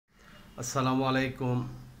আসসালামু আলাইকুম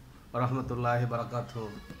রহমতুল্লাহি বারাকাতুহু।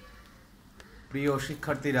 প্রিয়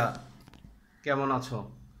শিক্ষার্থীরা, কেমন আছো?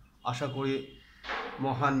 আশা করি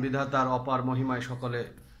মহান বিধাতার অপার মহিমায় সকলে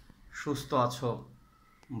সুস্থ আছো,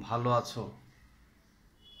 ভালো আছো।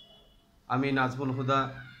 আমি নাজমুল হুদা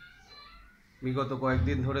বিগত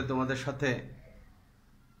কয়েকদিন ধরে তোমাদের সাথে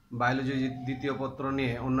বায়োলজি দ্বিতীয় পত্র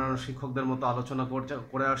নিয়ে অন্যান্য শিক্ষকদের মতো আলোচনা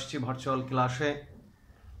করে আসছি ভার্চুয়াল ক্লাসে।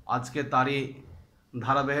 আজকে তারই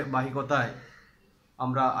ধারাবাহিকতায়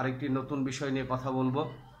আমরা আরেকটি নতুন বিষয় নিয়ে কথা বলবো।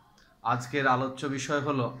 আজকের আলোচ্য বিষয়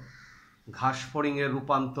হলো ঘাসফড়িংয়ের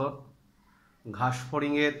রূপান্তর।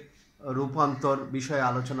 ঘাসফড়িংয়ের রূপান্তর বিষয়ে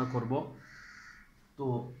আলোচনা করব। তো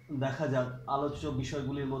দেখা যাক আলোচ্য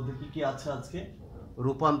বিষয়গুলির মধ্যে কি কি আছে আজকে।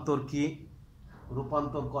 রূপান্তর কি,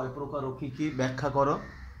 রূপান্তর কয় প্রকার ও কি কি ব্যাখ্যা করো।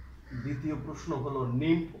 দ্বিতীয় প্রশ্ন হলো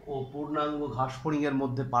নিম্ফ ও পূর্ণাঙ্গ ঘাসফড়িংয়ের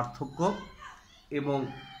মধ্যে পার্থক্য। এবং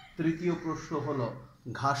তৃতীয় প্রশ্ন হলো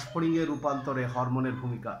ঘাসফড়িংয়ের রূপান্তরে হরমোনের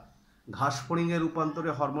ভূমিকা। ঘাসফড়িংয়ের রূপান্তরে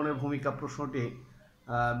হরমোনের ভূমিকা প্রশ্নটি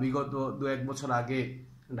বিগত 2-1 বছর আগে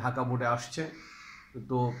ঢাকা বোর্ডে আসছে।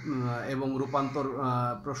 তো এবং রূপান্তর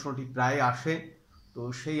প্রশ্নটি প্রায় আসে। তো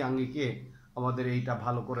সেই আঙ্গিকে আমাদের এইটা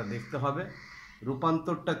ভালো করে দেখতে হবে।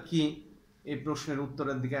 রূপান্তরটা কি, এই প্রশ্নের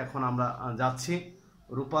উত্তরের দিকে এখন আমরা যাচ্ছি।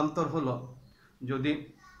 রূপান্তর হলো যদি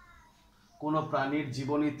কোনো প্রাণীর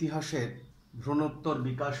জীবন ইতিহাসের ভ্রূণোত্তর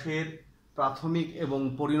বিকাশের প্রাথমিক এবং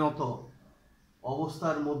পরিণত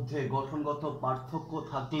অবস্থার মধ্যে গঠনগত পার্থক্য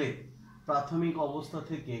থাকলে প্রাথমিক অবস্থা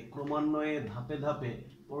থেকে ক্রমান্বয়ে ধাপে ধাপে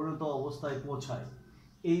পরিণত অবস্থায় পৌঁছায়,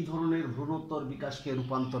 এই ধরনের ভ্রূণোত্তর বিকাশকে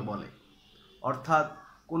রূপান্তর বলে। অর্থাৎ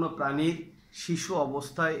কোনো প্রাণীর শিশু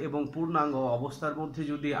অবস্থায় এবং পূর্ণাঙ্গ অবস্থার মধ্যে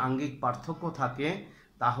যদি আঙ্গিক পার্থক্য থাকে,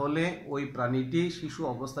 তাহলে ওই প্রাণীটি শিশু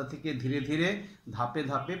অবস্থা থেকে ধীরে ধীরে ধাপে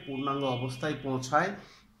ধাপে পূর্ণাঙ্গ অবস্থায় পৌঁছায়।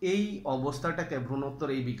 এই অবস্থাটাকে ভ্রূণোত্তর,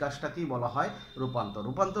 এই বিকাশটাকেই বলা হয় রূপান্তর।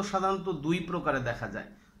 রূপান্তর সাধারণত 2 প্রকারে দেখা যায়।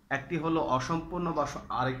 একটি হলো অসম্পূর্ণ বা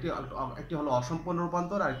একটি হলো অসম্পূর্ণ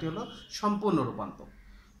রূপান্তর, আর একটি হলো সম্পূর্ণ রূপান্তর।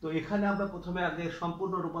 তো এখানে আমরা প্রথমে আগে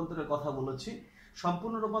সম্পূর্ণ রূপান্তরের কথা বলেছি।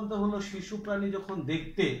 সম্পূর্ণ রূপান্তর হলো শিশু প্রাণী যখন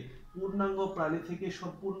দেখতে পূর্ণাঙ্গ প্রাণী থেকে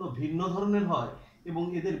সম্পূর্ণ ভিন্ন ধরনের হয় এবং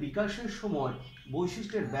এদের বিকাশের সময়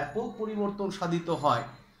বৈশিষ্ট্যের ব্যাপক পরিবর্তন সাধিত হয়,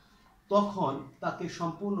 তখন তাকে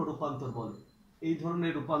সম্পূর্ণ রূপান্তর বলে। এই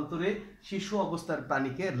ধরনের রূপান্তরে শিশু অবস্থার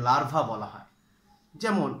প্রাণীকে লার্ভা বলা হয়।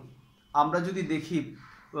 যেমন আমরা যদি দেখি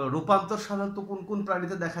রূপান্তর সাধারণত কোন কোন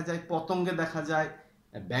প্রাণীতে দেখা যায়, পতঙ্গে দেখা যায়,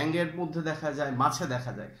 ব্যাঙের মধ্যে দেখা যায়, মাছে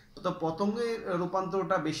দেখা যায়। তো পতঙ্গের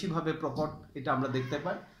রূপান্তরটা বেশিভাবে প্রকট, এটা আমরা দেখতে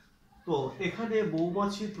পাই। তো এখানে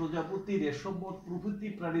মৌমাছি, প্রজাপতি, রেশমমত প্রভৃতি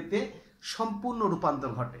প্রাণীতে সম্পূর্ণ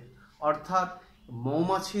রূপান্তর ঘটে। অর্থাৎ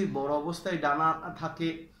মৌমাছির বড় অবস্থায় ডানা থাকে,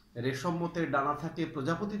 রেশমমতের ডানা থাকে,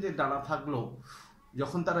 প্রজাপতিদের ডানা থাকলেও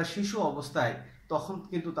যখন তারা শিশু অবস্থায় তখন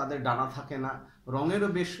কিন্তু তাদের ডানা থাকে না। রঙেরও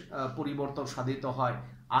বেশ পরিবর্তন সাধিত হয়,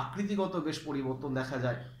 আকৃতিগত বেশ পরিবর্তন দেখা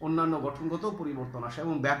যায়, অন্যান্য গঠনগত পরিবর্তন আসে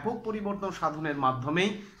এবং ব্যাপক পরিবর্তন সাধনের মাধ্যমেই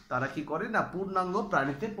তারা কি করে না পূর্ণাঙ্গ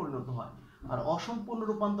প্রাণীতে পরিণত হয়। আর অসম্পূর্ণ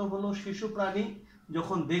রূপান্তর হলো শিশু প্রাণী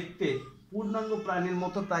যখন দেখতে পূর্ণাঙ্গ প্রাণীর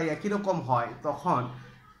মতো প্রায় একই রকম হয়, তখন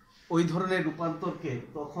ওই ধরনের রূপান্তরকে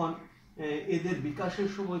তখন এদের বিকাশের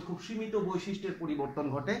সময় খুব সীমিত বৈশিষ্ট্যের পরিবর্তন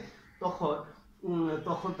ঘটে,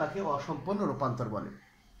 তখন তাকে অসম্পূর্ণ রূপান্তর বলে।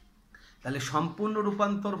 তাহলে সম্পূর্ণ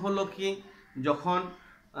রূপান্তর হলো কি, যখন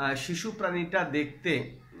শিশু প্রাণীটা দেখতে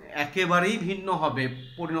একেবারেই ভিন্ন হবে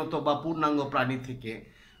পরিণত বা পূর্ণাঙ্গ প্রাণী থেকে,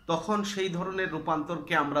 তখন সেই ধরনের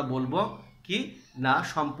রূপান্তরকে আমরা বলবো কি না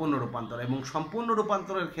সম্পূর্ণ রূপান্তর। এবং সম্পূর্ণ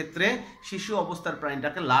রূপান্তরের ক্ষেত্রে শিশু অবস্থার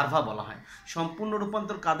প্রাণীটাকে লার্ভা বলা হয়। সম্পূর্ণ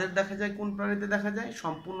রূপান্তর কাদের দেখা যায়, কোন প্রাণীতে দেখা যায়?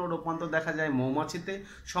 সম্পূর্ণ রূপান্তর দেখা যায় মৌমাছিতে,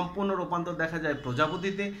 সম্পূর্ণ রূপান্তর দেখা যায়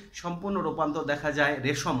প্রজাপতিতে, সম্পূর্ণ রূপান্তর দেখা যায়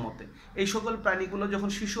রেশমমতে। এই সকল প্রাণীগুলো যখন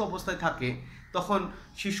শিশু অবস্থায় থাকে, তখন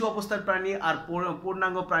শিশু অবস্থার প্রাণী আর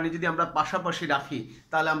পূর্ণাঙ্গ প্রাণী যদি আমরা পাশাপাশি রাখি,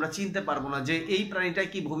 তাহলে আমরা চিনতে পারবো না যে এই প্রাণীটা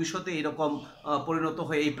কি ভবিষ্যতে এরকম পরিণত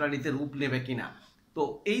হয়ে এই প্রাণীতে রূপ নেবে কিনা। তো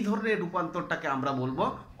এই ধরনের রূপান্তরটাকে আমরা বলবো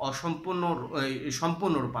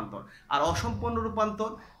সম্পূর্ণ রূপান্তর। আর অসম্পূর্ণ রূপান্তর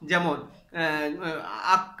যেমন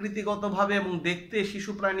আকৃতিগতভাবে এবং দেখতে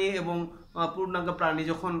শিশু প্রাণী এবং পূর্ণাঙ্গ প্রাণী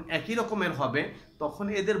যখন একই রকমের হবে, তখন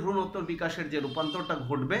এদের ভ্রূণোত্তর বিকাশের যে রূপান্তরটা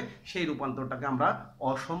ঘটবে, সেই রূপান্তরটাকে আমরা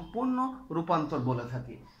অসম্পূর্ণ রূপান্তর বলে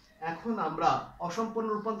থাকি। এখন আমরা অসম্পূর্ণ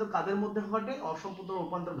রূপান্তর কাদের মধ্যে ঘটে? অসম্পূর্ণ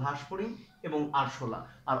রূপান্তর ঘাসফড়িং এবং আরশোলা।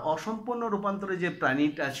 আর অসম্পূর্ণ রূপান্তরে যে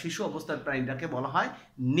প্রাণীটা শিশু অবস্থার প্রাণীটাকে বলা হয়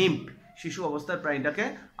নিম্ফ। শিশু অবস্থার প্রাণীটাকে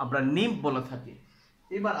আমরা নিম্ফ বলে থাকি।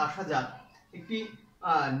 এবার আসা যাক একটি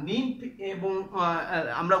নিম্ফ এবং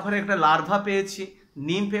আমরা ওখানে একটা লার্ভা পেয়েছি।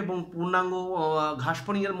 নিম্ফ এবং পূর্ণাঙ্গ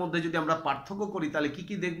ঘাসফড়িংয়ের মধ্যে যদি আমরা পার্থক্য করি, তাহলে কি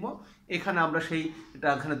কি দেখব? এখানে আমরা সেইটা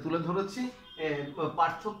এখানে তুলে ধরেছি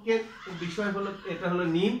পার্থক্যের বিষয় হলো, এটা হলো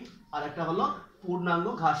নিম্ফ আর একটা হলো পূর্ণাঙ্গ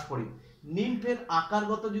ঘাসফড়িং। নিম্ফের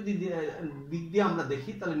আকারগত যদি দিক দিয়ে আমরা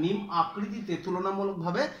দেখি তাহলে নিম্ফ আকৃতিতে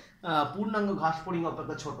তুলনামূলকভাবে পূর্ণাঙ্গ ঘাসফড়িং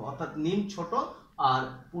অপেক্ষা ছোট, অর্থাৎ নিম্ফ ছোট আর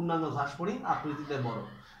পূর্ণাঙ্গ ঘাসফড়িং আকৃতিতে বড়।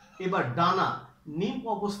 এবার ডানা, নিম্ফ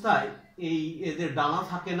অবস্থায় এদের ডানা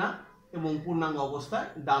থাকে না এবং পূর্ণাঙ্গ অবস্থায়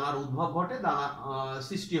ডানার উদ্ভব ঘটে, ডানা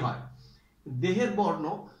সৃষ্টি হয়। দেহের বর্ণ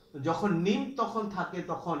যখন নিম্ফ তখন থাকে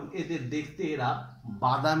তখন এদের দেখতে এরা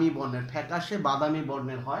বাদামি বর্ণের, ফ্যাকাশে বাদামি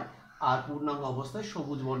বর্ণের হয়, আর পূর্ণাঙ্গ অবস্থায়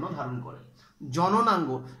সবুজ বর্ণ ধারণ করে। জননাঙ্গ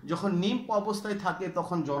যখন নিম্ফ অবস্থায় থাকে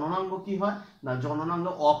তখন জননাঙ্গ কি হয় না, জননাঙ্গ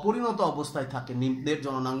অপরিণত অবস্থায় থাকে, নিম্ফদের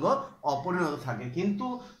জননাঙ্গ অপরিণত থাকে, কিন্তু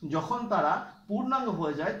যখন তারা পূর্ণাঙ্গ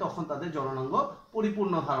হয়ে যায় তখন তাদের জননাঙ্গ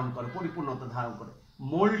পরিপূর্ণতা ধারণ করে।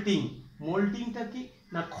 মোল্টিং, মোল্টিংটা কি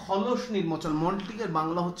না খলস নির্মোচন। মোল্টিং এর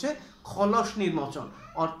বাংলা হচ্ছে খলস নির্মোচন,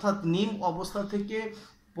 অর্থাৎ নিম্ফ অবস্থা থেকে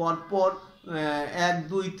পরপর 1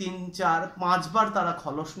 2 3 4 5 বার তারা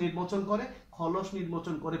খলস নির্মোচন করে, খলস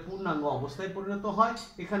নির্মোচন করে পূর্ণাঙ্গ অবস্থায় পরিণত হয়।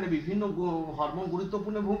 এখানে বিভিন্ন হরমোন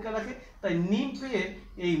গুরুত্বপূর্ণ ভূমিকা রাখে, তাই নিম্ফের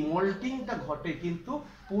এই মল্টিংটা ঘটে, কিন্তু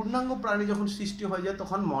পূর্ণাঙ্গ প্রাণী যখন সৃষ্টি হয়ে যায়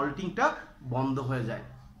তখন মল্টিংটা বন্ধ হয়ে যায়।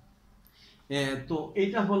 তো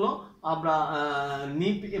এটা হলো আমরা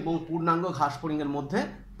নিম্ফ এবং পূর্ণাঙ্গ ঘাসফড়িং এর মধ্যে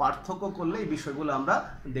পার্থক্য করলে এই বিষয়গুলো আমরা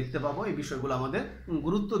দেখতে পাবো, এই বিষয়গুলো আমাদের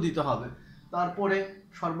গুরুত্ব দিতে হবে। তারপরে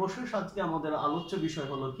সর্বশেষ আজকে আমাদের আলোচ্য বিষয়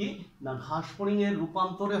হলো কি না ঘাসফড়িং এর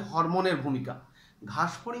রূপান্তরে হরমোনের ভূমিকা।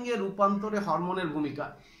 ঘাসফড়িং এর রূপান্তরে হরমোনের ভূমিকা,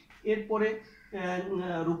 এরপরে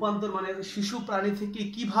রূপান্তর মানে শিশু প্রাণী থেকে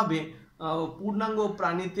কিভাবে পূর্ণাঙ্গ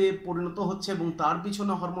প্রাণীতে পরিণত হচ্ছে এবং তার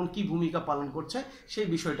পিছনে হরমোন কি ভূমিকা পালন করছে সেই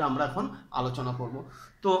বিষয়টা আমরা এখন আলোচনা করব।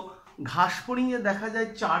 তো ঘাসফড়িং এ দেখা যায়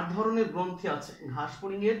 4 ধরনের গ্রন্থি আছে।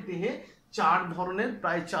 ঘাসফড়িং এর দেহে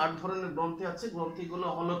প্রায় 4 ধরনের গ্রন্থি আছে। গ্রন্থিগুলো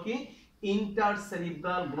হলো কি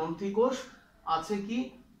ইন্টারসেরিব্রাল গ্রন্থিকোষ আছে, কি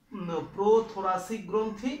প্রোথোরাসিক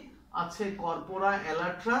গ্রন্থি আছে, কর্পোরা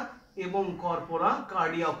এলাট্রা এবং কর্পোরা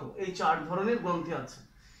কার্ডিয়াকো, এই 4 ধরনের গ্রন্থি আছে।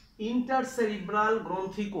 ইন্টারসেরিব্রাল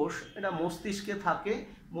গ্রন্থিকোষ এটা মস্তিষ্কে থাকে,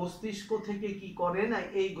 মস্তিষ্ক থেকে কি করে না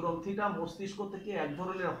এই গ্রন্থিটা মস্তিষ্ক থেকে এক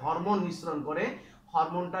ধরনের হরমোন নিঃসরণ করে,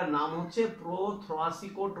 হরমোনটার নাম হচ্ছে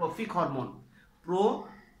প্রোথ্রাসিকোট্রফিক হরমোন,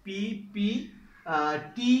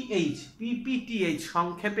 পিপিটিএইচ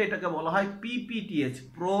সংক্ষেপে এটাকে বলা হয় পিপিটিএইচ,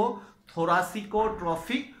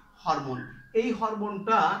 প্রোথোরাসিকোট্রফিক হরমোন। এই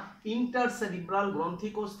হরমোনটা ইন্টারসেরিব্রাল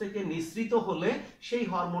গ্রন্থিকোষ থেকে নিঃসৃত হলে সেই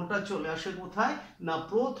হরমোনটা চলে আসে কোথায় না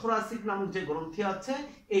প্রোথোরাসিক নামক যে গ্রন্থি আছে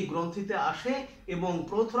এই গ্রন্থিতে আসে এবং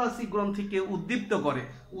প্রোথোরাসিক গ্রন্থিকে উদ্দীপ্ত করে।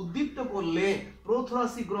 উদ্দীপ্ত করলে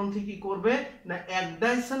প্রোথোরাসিক গ্রন্থি কি করবে না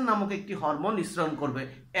অ্যাকডাইসন নামক একটি হরমোন নিঃসরণ করবে,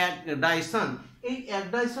 অ্যাকডাইসন। এই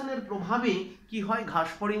অ্যাকডাইসনের প্রভাবেই কি হয়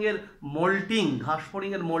ঘাসফড়িং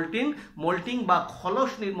এর মোল্টিং বা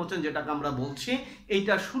খলস নির্মোচন যেটাকে আমরা বলছি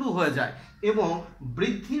এইটা শুরু হয়ে যায় এবং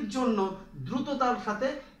বৃদ্ধির জন্য দ্রুততার সাথে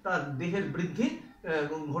তার দেহের বৃদ্ধি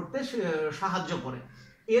ঘটতে সাহায্য করে।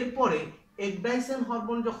 এরপরে অ্যাকডাইসন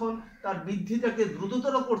হরমোন যখন তার বৃদ্ধিটাকে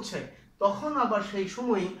দ্রুততর করছে তখন আবার সেই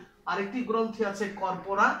সময় আরেকটি গ্রন্থি আছে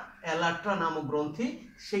কর্পোরা এলাট্রা নামক গ্রন্থি,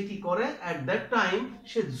 সে কি করে at that time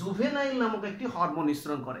say juvenile নামক একটি হরমোন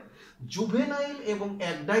নিঃসরণ করে। জুভেনাইল এবং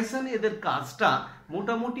অ্যাকডাইসন এদের কাজটা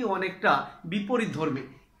মোটামুটি অনেকটা বিপরীতধর্মী।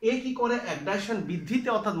 এ কি করে অ্যাকডাইসন বৃদ্ধিতে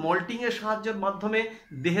অর্থাৎ মল্টিং এর সাহায্যের মাধ্যমে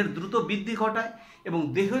দেহের দ্রুত বৃদ্ধি ঘটায় এবং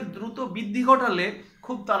দেহের দ্রুত বৃদ্ধি ঘটালে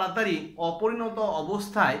খুব তাড়াতাড়ি অপরিণত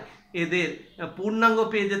অবস্থায় এদের পূর্ণাঙ্গ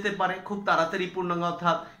পেয়ে যেতে পারে, খুব তাড়াতাড়ি পূর্ণাঙ্গ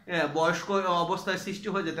অর্থাৎ বয়স্ক অবস্থায় সৃষ্টি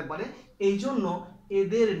হয়ে যেতে পারে। এই জন্য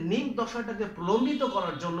এদের নিম্ফ দশাটাকে প্রলম্বিত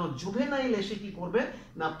করার জন্য জুভেনাইল এসে কি করবে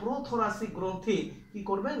না প্রোথোরাসিক গ্রন্থি কি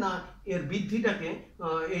করবে না এর বৃদ্ধিটাকে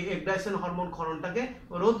এই অ্যাকডাইসন হরমোন ক্ষরণটাকে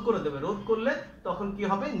রোধ করে দেবে। রোধ করলে তখন কি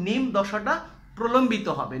হবে নিম্ফ দশাটা প্রলম্বিত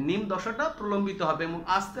হবে এবং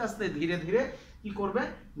আস্তে আস্তে ধীরে ধীরে কি করবে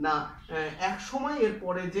না এক সময় এর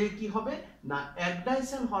পরে যে কি হবে না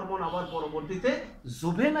অ্যাকডাইসন হরমোন আবার পরবর্তীতে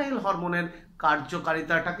জুভেনাইল হরমোনের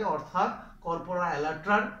কার্যকারিতাটাকে অর্থাৎ কর্পোরা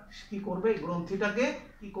এলাট্রার কি করবে গ্রন্থিটাকে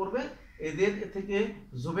কি করবে এদের থেকে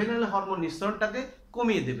জুভেনাইল হরমোন নিঃসরণটাকে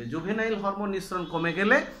কমিয়ে দেবে। জুভেনাইল হরমোন নিঃসরণ কমে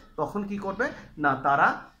গেলে তখন কি করবে না তারা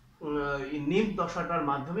নিম্ফ দশাটার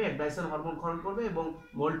মাধ্যমে অ্যাকডাইসন হরমোন ক্ষরণ করবে এবং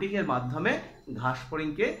মোল্টিং এর মাধ্যমে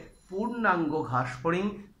ঘাসফড়িংকে পূর্ণাঙ্গ ঘাসফড়িং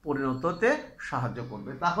পরিণততে সাহায্য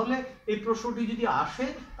করবে। তাহলে এই প্রশ্নটি যদি আসে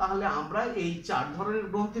তাহলে আমরা এই 4 ধরনের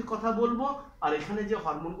গ্রন্থির কথা বলবো আর এখানে যে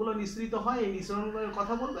হরমোনগুলো নিঃসৃত হয় এই নিঃসরণের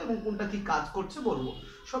কথা বলবো এবং কোনটা কি কাজ করছে বলবো।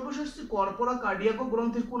 সর্বশেষ কর্পোরা কার্ডিয়াকো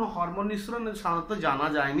গ্রন্থির কোনো হরমোন নিঃসরণ সাধারণত জানা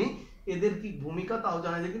যায়নি, এদের কি ভূমিকা তাও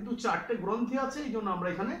জানা যায়, কিন্তু 4টে গ্রন্থি আছে, এই জন্য আমরা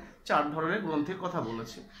এখানে 4 ধরনের গ্রন্থির কথা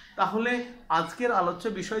বলেছি। তাহলে আজকের আলোচ্য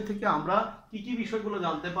বিষয় থেকে আমরা কি কি বিষয়গুলো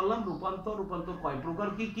জানতে পারলাম? রূপান্তর, রূপান্তর কয় প্রকার,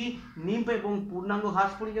 কি কি, নিম্ফ এবং পূর্ণাঙ্গ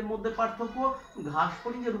ঘাসফড়িংয়ের মধ্যে পার্থক্য,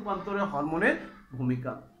 ঘাসফড়িংয়ের রূপান্তরে হরমোনের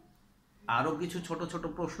ভূমিকা। আরও কিছু ছোট ছোট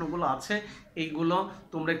প্রশ্নগুলো আছে, এইগুলো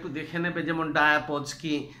তোমরা একটু দেখে নেবে, যেমন ডায়াপজ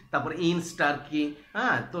কি, তারপর ইনস্টার কি।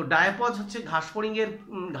 হ্যাঁ, তো ডায়াপজ হচ্ছে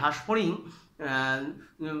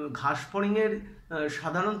ঘাসফড়িংয়ের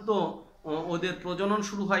সাধারণত ওদের প্রজনন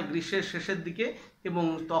শুরু হয় গ্রীষ্মের শেষের দিকে, এবং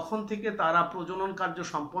তখন থেকে তারা প্রজনন কার্য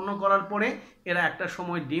সম্পন্ন করার পরে এরা একটা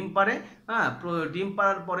সময় ডিম পাড়ে। হ্যাঁ, ডিম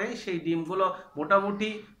পাড়ার পরে সেই ডিমগুলো মোটামুটি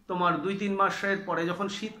তোমার 2-3 মাসের পরে যখন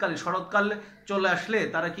শীতকালে শরৎকাল চলে আসলে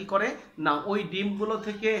তারা কি করে না, ওই ডিমগুলো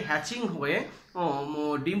থেকে হ্যাচিং হয়ে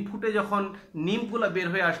ডিম ফুটে যখন নিমগুলো বের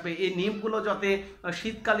হয়ে আসবে, এই নিমগুলো যাতে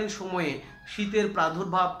শীতকালীন সময়ে শীতের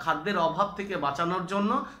প্রাদুর্ভাব, খাদ্যের অভাব থেকে বাঁচানোর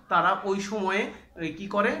জন্য তারা ওই সময়ে কি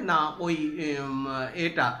করে না, ওই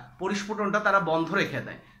পরিস্ফুটনটা তারা বন্ধ রেখে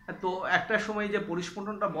দেয়। তো একটা সময় যে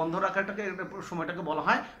পরিস্ফুটনটা বন্ধ রাখাটাকে, সময়টাকে বলা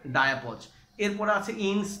হয় ডায়াপজ। এরপরে আছে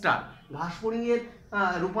ইনস্টার। ঘাসফড়িংয়ের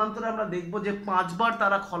রূপান্তরে আমরা দেখব যে 5 বার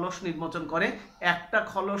তারা খলস নির্মোচন করে। একটা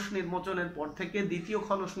খলস নির্মোচনের পর থেকে দ্বিতীয়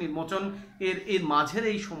খলস নির্মোচন এর মাঝের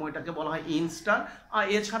এই সময়টাকে বলা হয় ইনস্টার। আর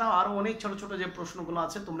এছাড়াও আরও অনেক ছোট ছোট যে প্রশ্নগুলো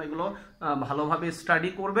আছে তোমরা এগুলো ভালোভাবে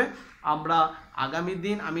স্টাডি করবে। আমরা আগামী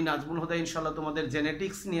দিন আমি নাজমুল হুদা ইনশাল্লাহ তোমাদের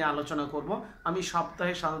জেনেটিক্স নিয়ে আলোচনা করব। আমি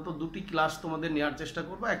সপ্তাহে সাধারণত 2টি ক্লাস তোমাদের নেওয়ার চেষ্টা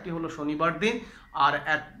করব। একটি হলো শনিবার দিন,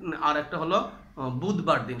 আর একটা হলো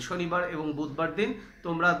বুধবার দিন। শনিবার এবং বুধবার দিন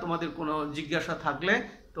তোমরা তোমাদের কোনো জিজ্ঞাসা থাকলে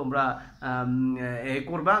তোমরা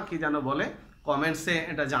করবা, কি যেন বলে, কমেন্টসে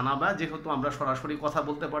এটা জানাবা। যেহেতু আমরা সরাসরি কথা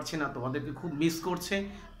বলতে পারছি না, তোমাদেরকে খুব মিস করছে।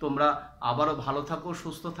 তোমরা আবারও ভালো থাকো,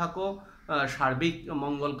 সুস্থ থাকো, সার্বিক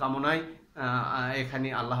মঙ্গল কামনায় এখানে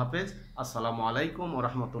আল্লাহ হাফেজ। আসসালামু আলাইকুম ওয়া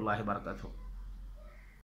রাহমাতুল্লাহি ওয়া বারাকাতুহু।